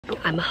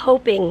I'm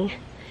hoping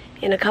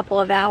in a couple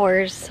of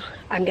hours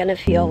I'm gonna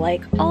feel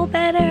like all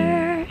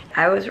better.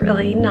 I was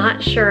really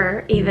not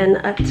sure even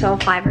up till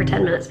 5 or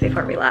 10 minutes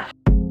before we left.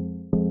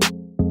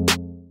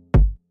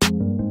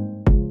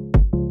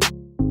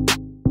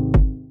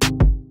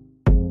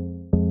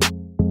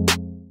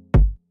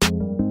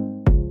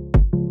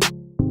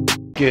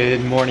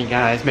 Good morning,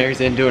 guys. Mary's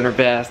in doing her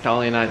best.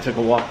 Ollie and I took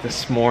a walk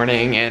this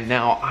morning, and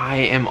now I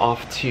am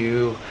off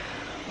to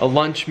a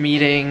lunch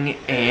meeting,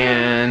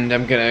 and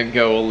I'm gonna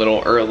go a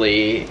little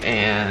early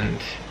and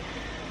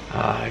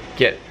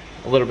get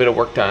a little bit of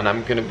work done.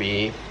 I'm gonna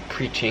be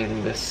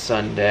preaching this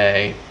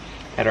Sunday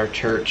at our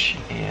church,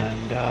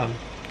 and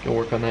go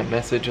work on that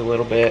message a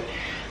little bit.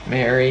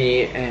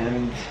 Mary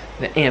and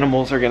the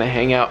animals are gonna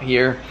hang out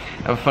here.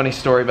 I have a funny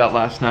story about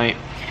last night.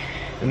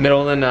 In the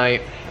middle of the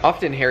night,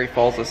 often Harry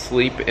falls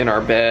asleep in our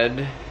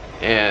bed,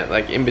 and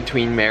like in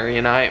between Mary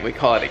and I, and we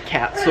call it a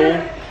capsule.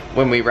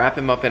 When we wrap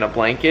him up in a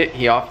blanket,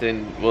 he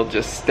often will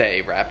just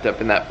stay wrapped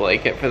up in that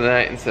blanket for the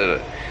night instead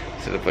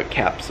of a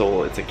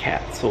capsule. It's a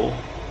catsul.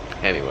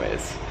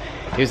 Anyways,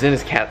 he was in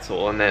his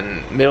catsul, and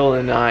then middle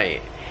of the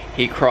night,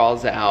 he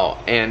crawls out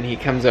and he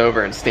comes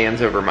over and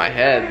stands over my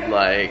head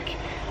like,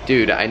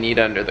 dude, I need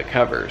under the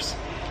covers.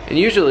 And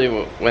usually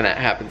when that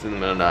happens in the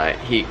middle of the night,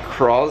 he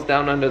crawls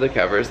down under the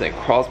covers, then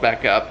crawls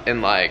back up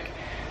and like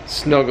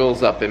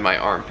snuggles up in my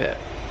armpit.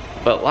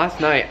 But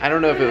last night, I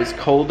don't know if it was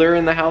colder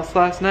in the house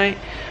last night,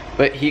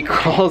 but he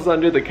crawls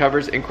under the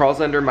covers and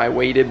crawls under my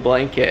weighted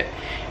blanket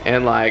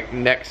and like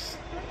next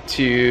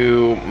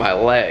to my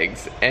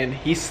legs, and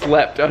he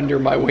slept under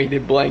my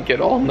weighted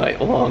blanket all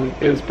night long.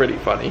 It was pretty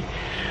funny.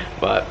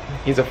 But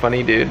he's a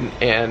funny dude,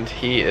 and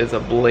he is a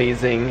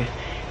blazing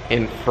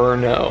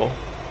inferno.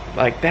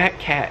 Like, that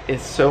cat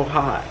is so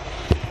hot.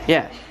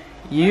 Yeah,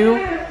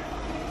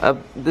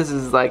 this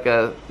is like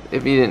if you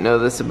didn't know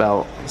this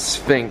about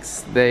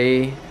sphynx,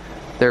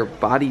 their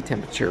body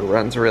temperature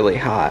runs really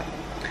hot.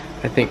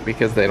 I think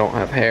because they don't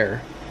have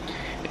hair.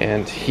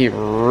 And he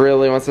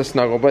really wants to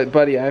snuggle. But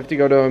buddy, I have to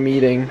go to a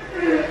meeting.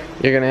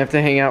 You're gonna have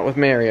to hang out with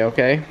Mary,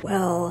 okay?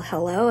 Well,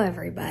 hello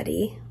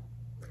everybody.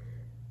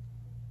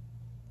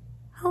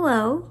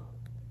 Hello.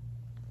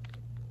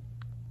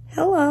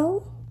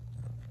 Hello.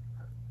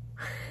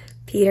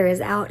 Peter is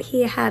out.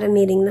 He had a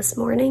meeting this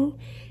morning,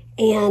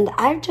 and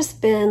I've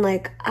just been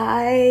like,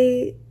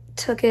 I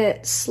took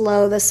it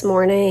slow this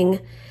morning.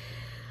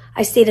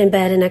 I stayed in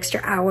bed an extra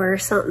hour or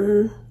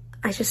something.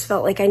 I just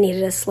felt like I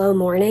needed a slow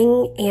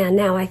morning, and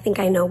now I think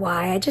I know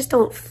why. I just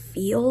don't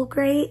feel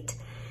great.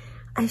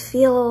 I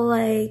feel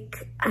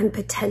like I'm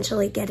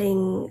potentially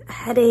getting a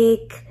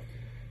headache.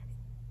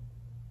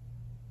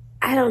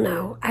 I don't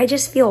know. I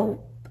just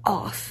feel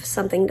off.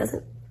 Something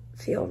doesn't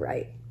feel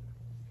right.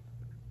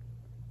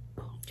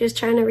 Just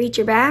trying to reach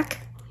your back.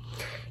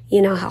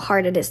 You know how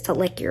hard it is to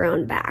lick your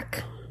own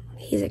back.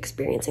 He's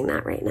experiencing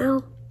that right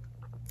now.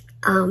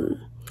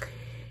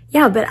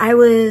 Yeah, but I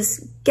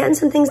was getting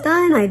some things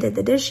done. I did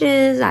the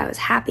dishes. I was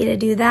happy to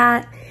do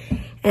that.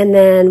 And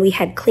then we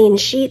had clean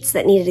sheets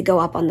that needed to go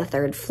up on the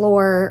 3rd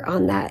floor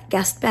on that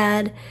guest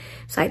bed.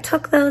 So I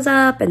took those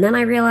up, and then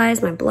I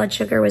realized my blood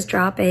sugar was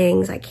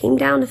dropping. So I came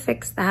down to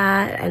fix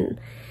that. And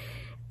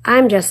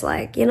I'm just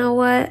like, you know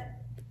what?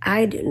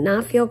 I do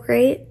not feel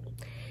great.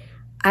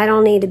 I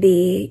don't need to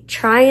be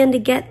trying to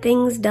get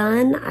things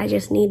done. I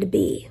just need to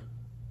be.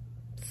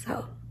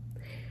 So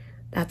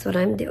that's what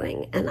I'm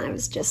doing. And I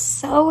was just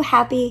so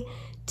happy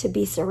to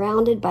be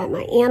surrounded by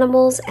my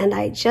animals. And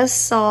I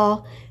just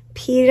saw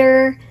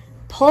Peter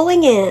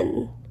pulling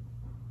in.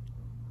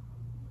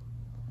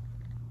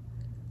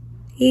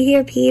 You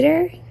hear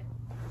Peter?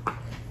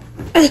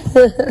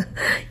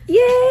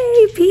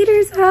 Yay,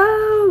 Peter's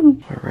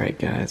home. All right,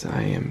 guys,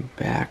 I am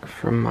back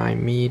from my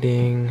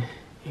meeting,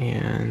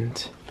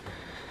 and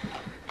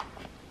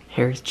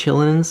Harry's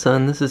chilling in the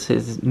sun. This is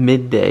his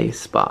midday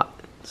spot.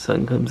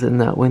 Sun comes in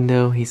that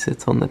window. He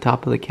sits on the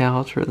top of the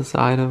couch or the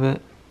side of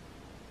it.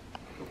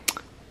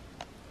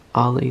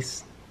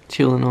 Ollie's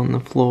chilling on the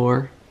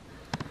floor.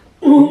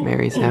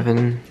 Mary's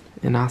having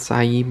an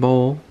acai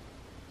bowl.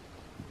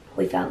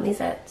 We found these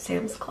at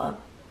Sam's Club.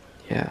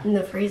 Yeah. In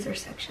the freezer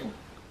section.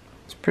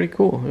 It's pretty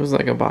cool. It was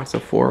like a box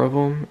of 4 of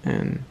them,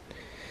 and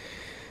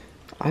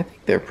I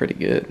think they're pretty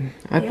good.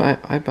 I'd buy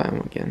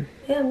them again.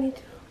 Yeah, me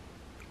too.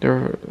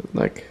 They're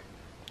like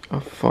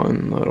a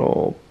fun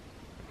little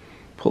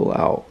pull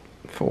out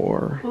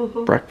for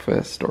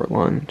breakfast or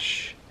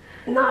lunch.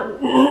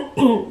 Not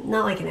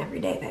like an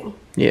everyday thing.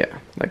 Yeah,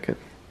 like a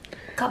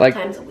couple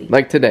times a week.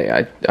 Like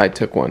today, I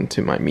took one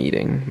to my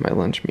meeting, my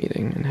lunch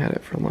meeting, and had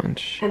it for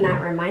lunch. And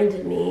that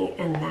reminded me,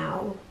 and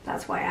now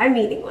that's why I'm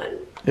eating one.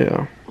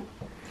 Yeah,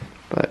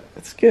 but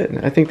it's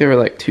good. I think they were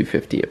like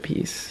 $2.50 a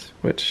piece,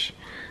 which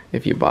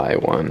if you buy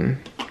one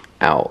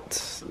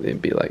out,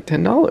 it'd be like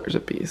 $10 a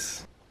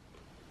piece.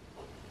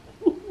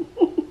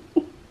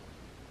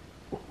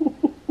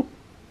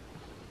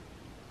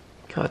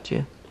 Caught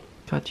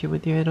you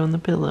with your head on the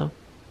pillow.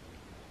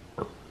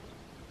 Oh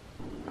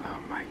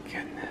my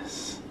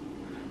goodness.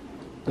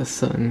 the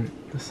sun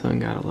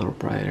got a little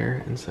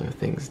brighter, and so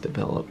things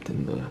developed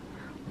in the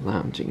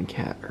lounging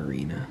cat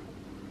arena.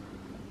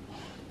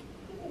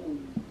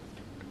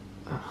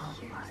 Oh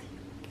my God.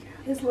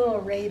 His little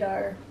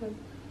radar.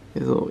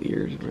 His little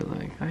ears were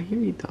like, I hear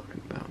you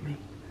talking about me.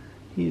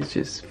 He's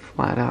just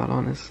flat out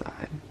on his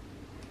side,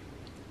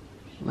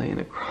 laying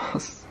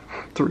across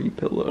 3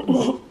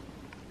 pillows.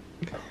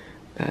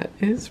 That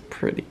is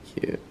pretty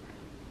cute.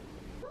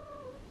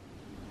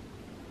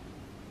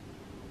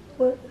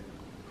 What?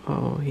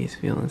 Oh, he's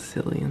feeling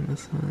silly in the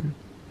sun.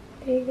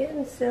 Are you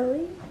getting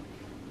silly?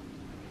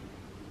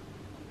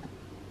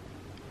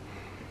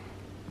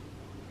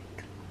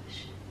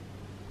 Gosh.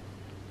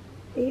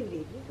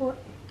 Baby, what?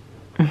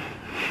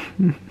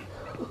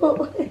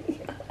 Oh my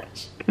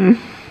gosh.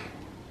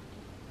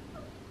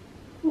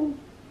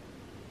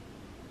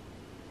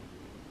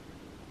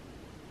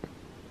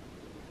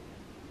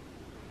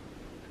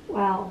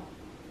 Wow.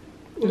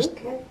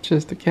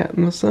 Just a cat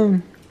in the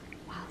sun.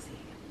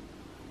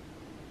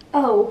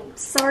 Oh,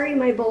 sorry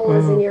my bowl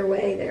was in your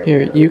way there.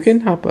 Here, Bones. you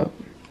can hop up.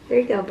 There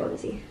you go,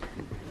 Bonesy.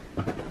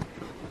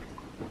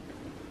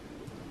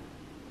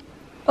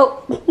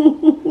 Oh.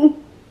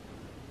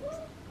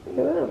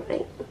 You're all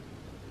right.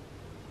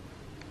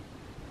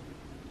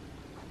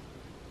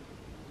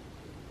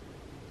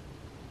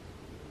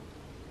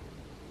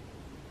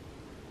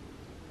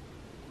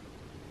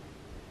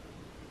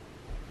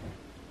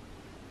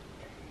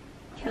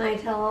 Can I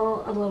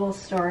tell a little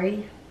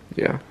story?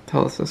 Yeah,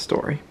 tell us a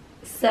story.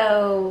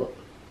 So,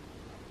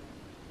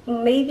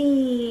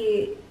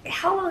 maybe,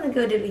 how long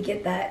ago did we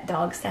get that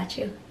dog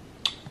statue?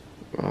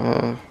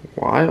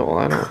 While,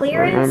 I don't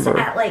Clearance remember.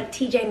 at like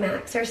TJ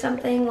Maxx or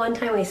something. One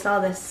time we saw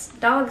this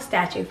dog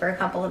statue for a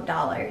couple of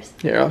dollars.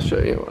 Here, I'll show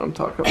you what I'm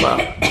talking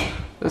about.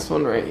 This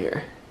one right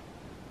here.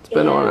 It's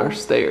been on our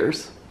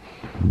stairs.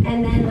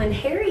 And then when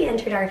Harry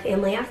entered our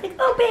family, I was like,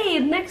 oh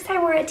babe, next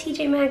time we're at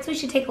TJ Maxx, we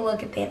should take a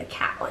look if they have a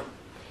cat one.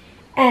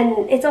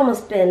 And it's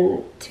almost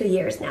been 2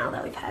 years now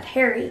that we've had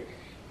Harry,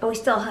 and we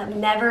still have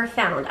never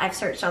found. I've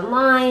searched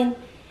online,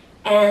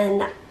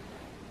 and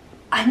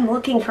I'm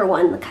looking for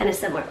one kind of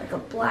similar, like a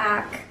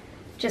black,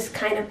 just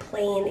kind of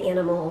plain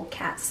animal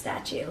cat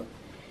statue.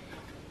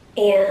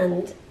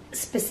 And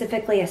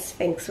specifically a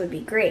sphynx would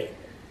be great.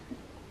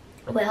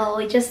 Well,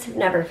 we just have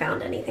never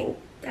found anything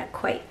that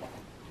quite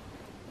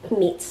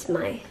meets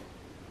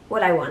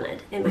what I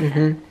wanted in my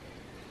head.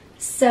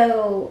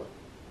 So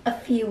a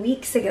few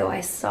weeks ago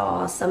I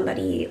saw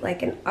somebody,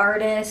 like an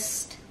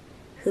artist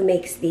who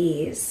makes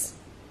these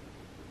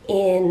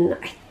in,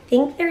 I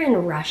think they're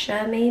in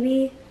Russia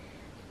maybe.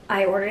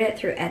 I ordered it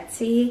through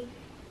Etsy,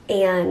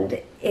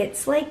 and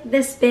it's like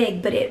this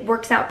big, but it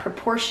works out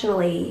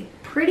proportionally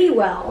pretty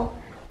well.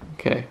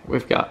 Okay,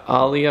 we've got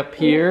Ollie up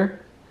here,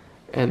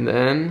 and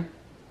then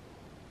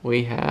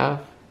we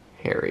have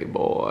Harry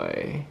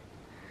boy.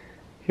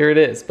 Here it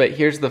is, but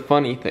here's the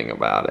funny thing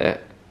about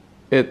it.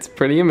 It's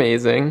pretty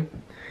amazing,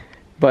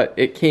 but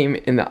it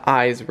came and the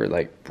eyes were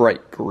like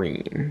bright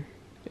green.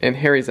 And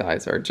Harry's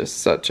eyes are just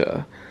such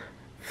a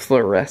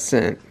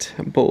fluorescent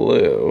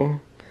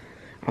blue.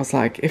 I was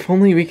like, if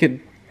only we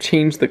could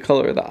change the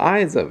color of the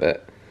eyes of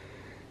it.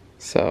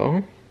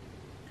 So,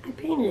 I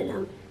painted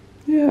them.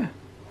 yeah.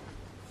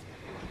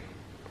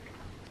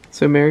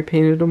 So Mary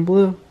painted them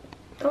blue.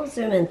 Don't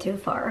zoom in too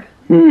far.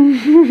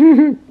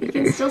 You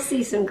can still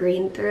see some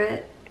green through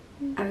it.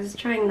 I was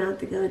trying not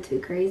to go too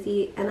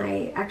crazy, and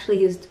I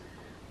actually used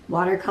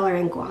watercolor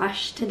and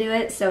gouache to do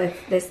it, so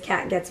if this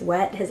cat gets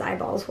wet, his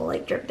eyeballs will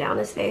like drip down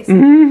his face.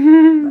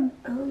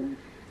 But,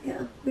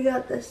 yeah, we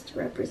got this to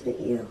represent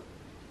you.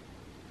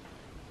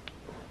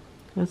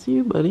 That's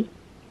you, buddy.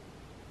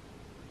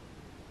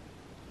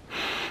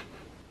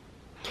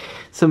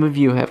 Some of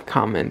you have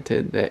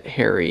commented that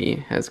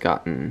Harry has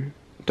gotten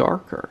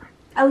darker.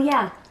 Oh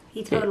yeah,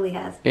 he totally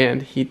has.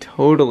 And he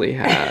totally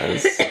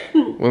has.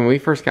 When we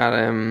first got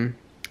him,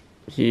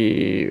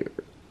 he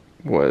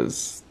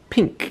was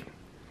pink,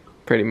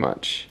 pretty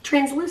much.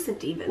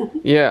 Translucent even.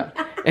 Yeah.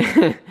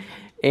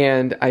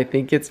 And I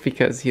think it's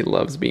because he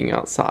loves being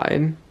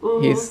outside.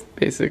 He's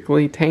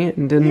basically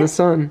tanned in the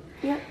sun.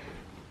 Yeah.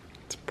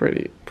 It's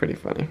pretty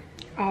funny.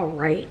 All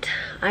right,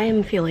 I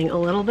am feeling a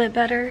little bit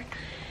better.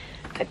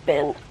 I've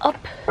been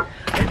up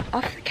and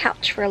off the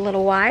couch for a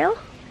little while,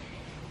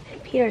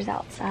 and Peter's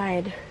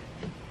outside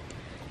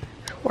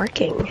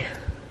working.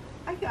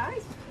 Hi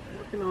guys,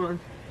 working on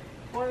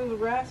watering the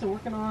grass and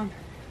working on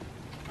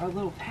our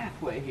little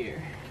pathway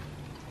here.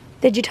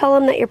 Did you tell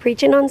him that you're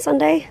preaching on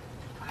Sunday?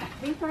 I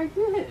think I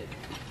did.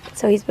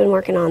 So he's been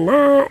working on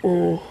that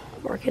and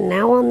working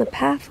now on the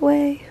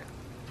pathway.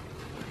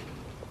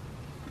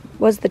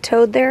 Was the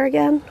toad there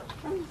again?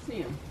 I don't see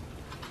him.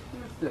 He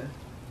must have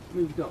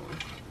moved on.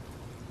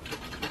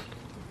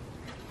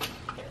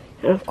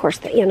 And of course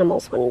the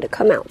animals wanted to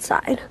come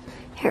outside.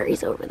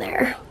 Harry's over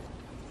there,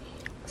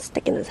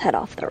 sticking his head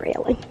off the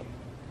railing.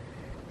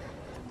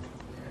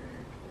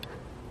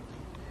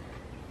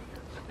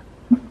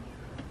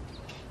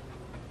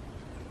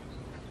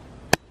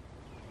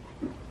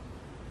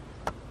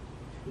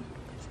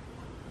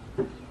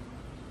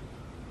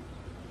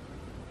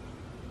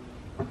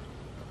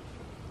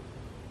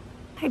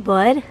 Hi,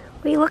 bud.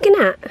 What are you looking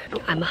at?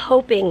 I'm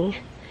hoping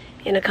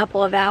in a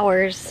couple of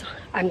hours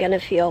I'm gonna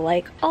feel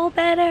like all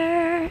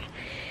better.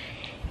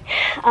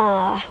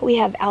 We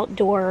have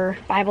outdoor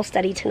Bible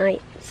study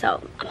tonight,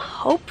 so I'm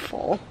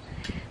hopeful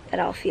that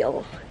I'll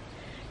feel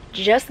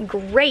just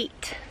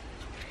great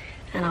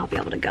and I'll be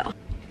able to go.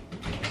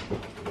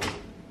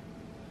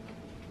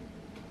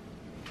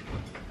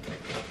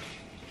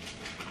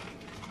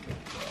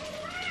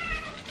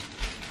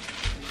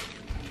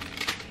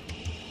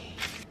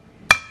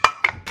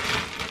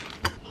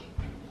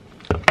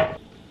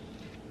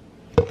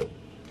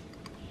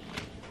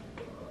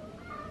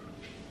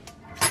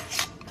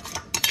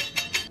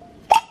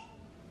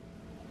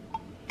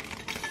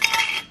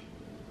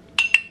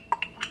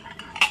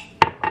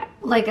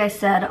 Like I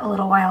said a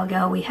little while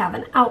ago, we have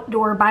an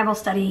outdoor Bible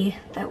study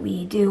that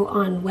we do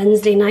on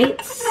Wednesday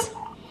nights.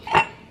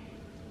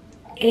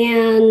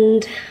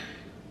 And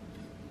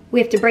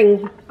we have to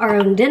bring our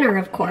own dinner,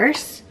 of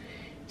course.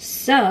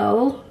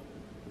 So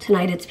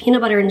tonight it's peanut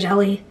butter and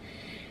jelly.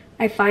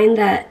 I find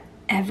that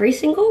every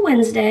single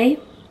Wednesday,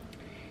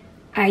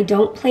 I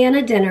don't plan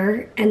a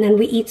dinner and then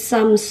we eat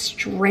some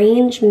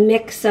strange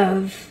mix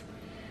of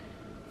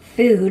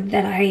food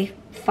that I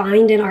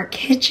find in our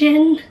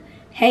kitchen.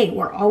 Hey,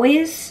 we're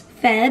always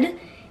fed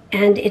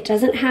and it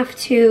doesn't have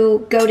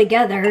to go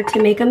together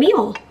to make a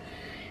meal,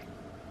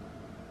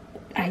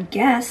 I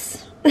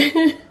guess.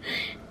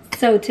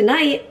 So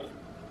tonight,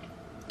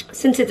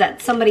 since it's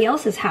at somebody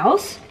else's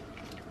house,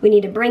 we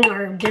need to bring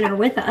our dinner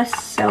with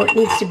us, so it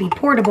needs to be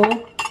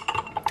portable.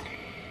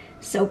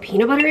 So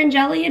peanut butter and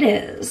jelly it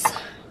is.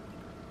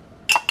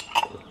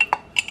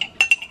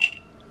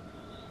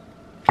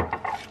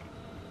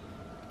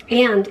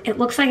 And it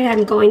looks like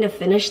I'm going to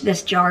finish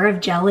this jar of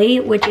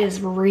jelly, which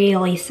is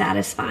really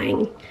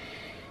satisfying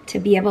to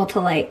be able to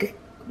like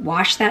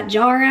wash that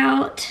jar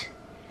out.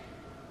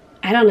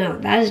 I don't know,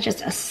 that is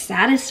just a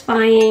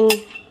satisfying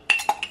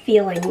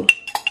feeling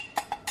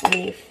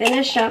when you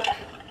finish up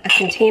a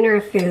container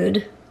of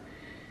food.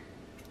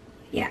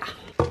 Yeah.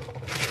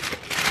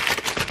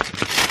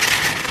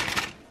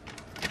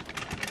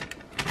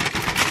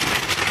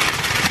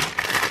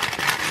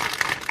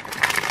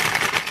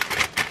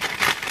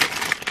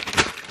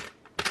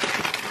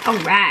 All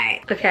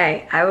right.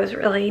 Okay, I was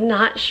really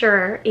not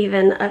sure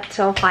even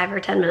until 5 or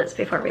 10 minutes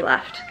before we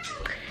left.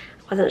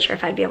 Wasn't sure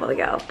if I'd be able to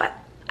go, but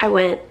I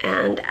went,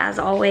 and as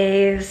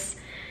always,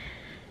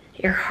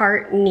 your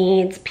heart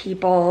needs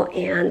people,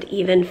 and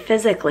even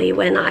physically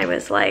when I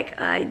was like,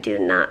 I do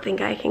not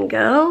think I can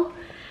go,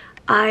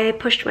 I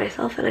pushed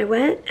myself and I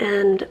went,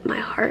 and my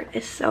heart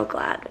is so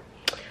glad.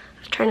 I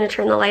was trying to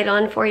turn the light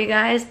on for you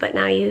guys, but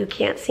now you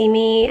can't see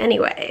me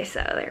anyway,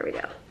 so there we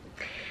go.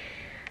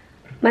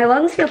 My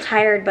lungs feel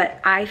tired, but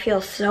I feel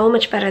so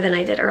much better than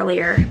I did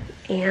earlier,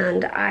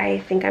 and I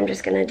think I'm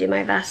just gonna do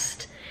my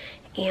best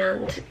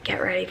and get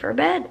ready for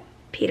bed.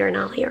 Peter and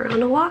Ollie are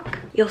on a walk.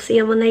 You'll see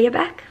them when they get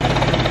back.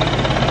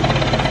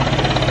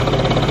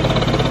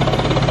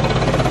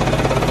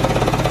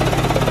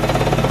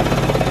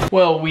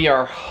 Well, we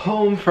are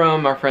home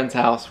from our friend's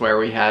house where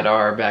we had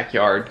our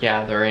backyard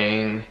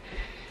gathering.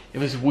 It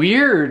was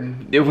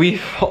weird.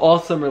 All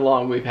summer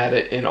long we've had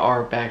it in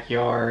our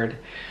backyard.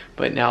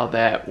 But now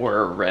that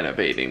we're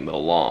renovating the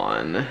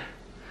lawn,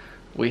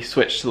 we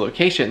switched to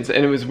locations,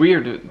 and it was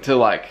weird to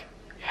like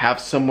have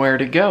somewhere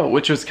to go,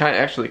 which was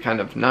actually kind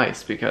of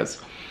nice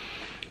because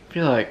I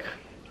feel like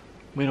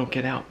we don't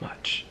get out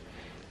much.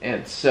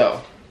 And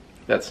so,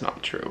 that's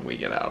not true, we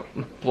get out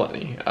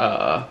plenty.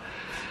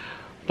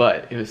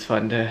 But it was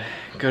fun to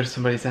go to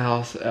somebody's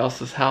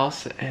else's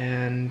house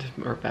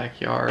or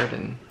backyard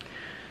and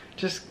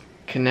just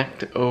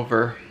connect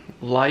over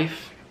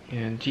life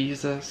and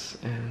Jesus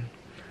and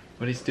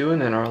what he's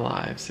doing in our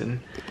lives.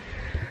 And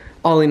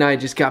Ollie and I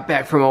just got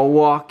back from a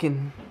walk,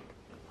 and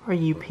are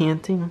you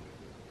panting?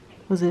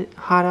 Was it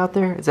hot out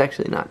there? It's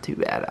actually not too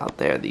bad out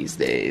there these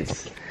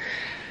days.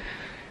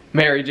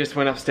 Mary just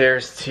went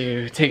upstairs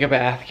to take a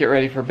bath, get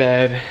ready for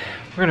bed.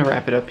 We're gonna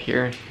wrap it up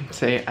here and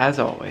say, as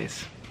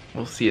always,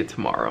 we'll see you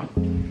tomorrow.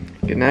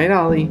 Good night,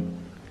 Ollie.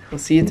 We'll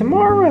see you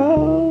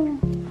tomorrow.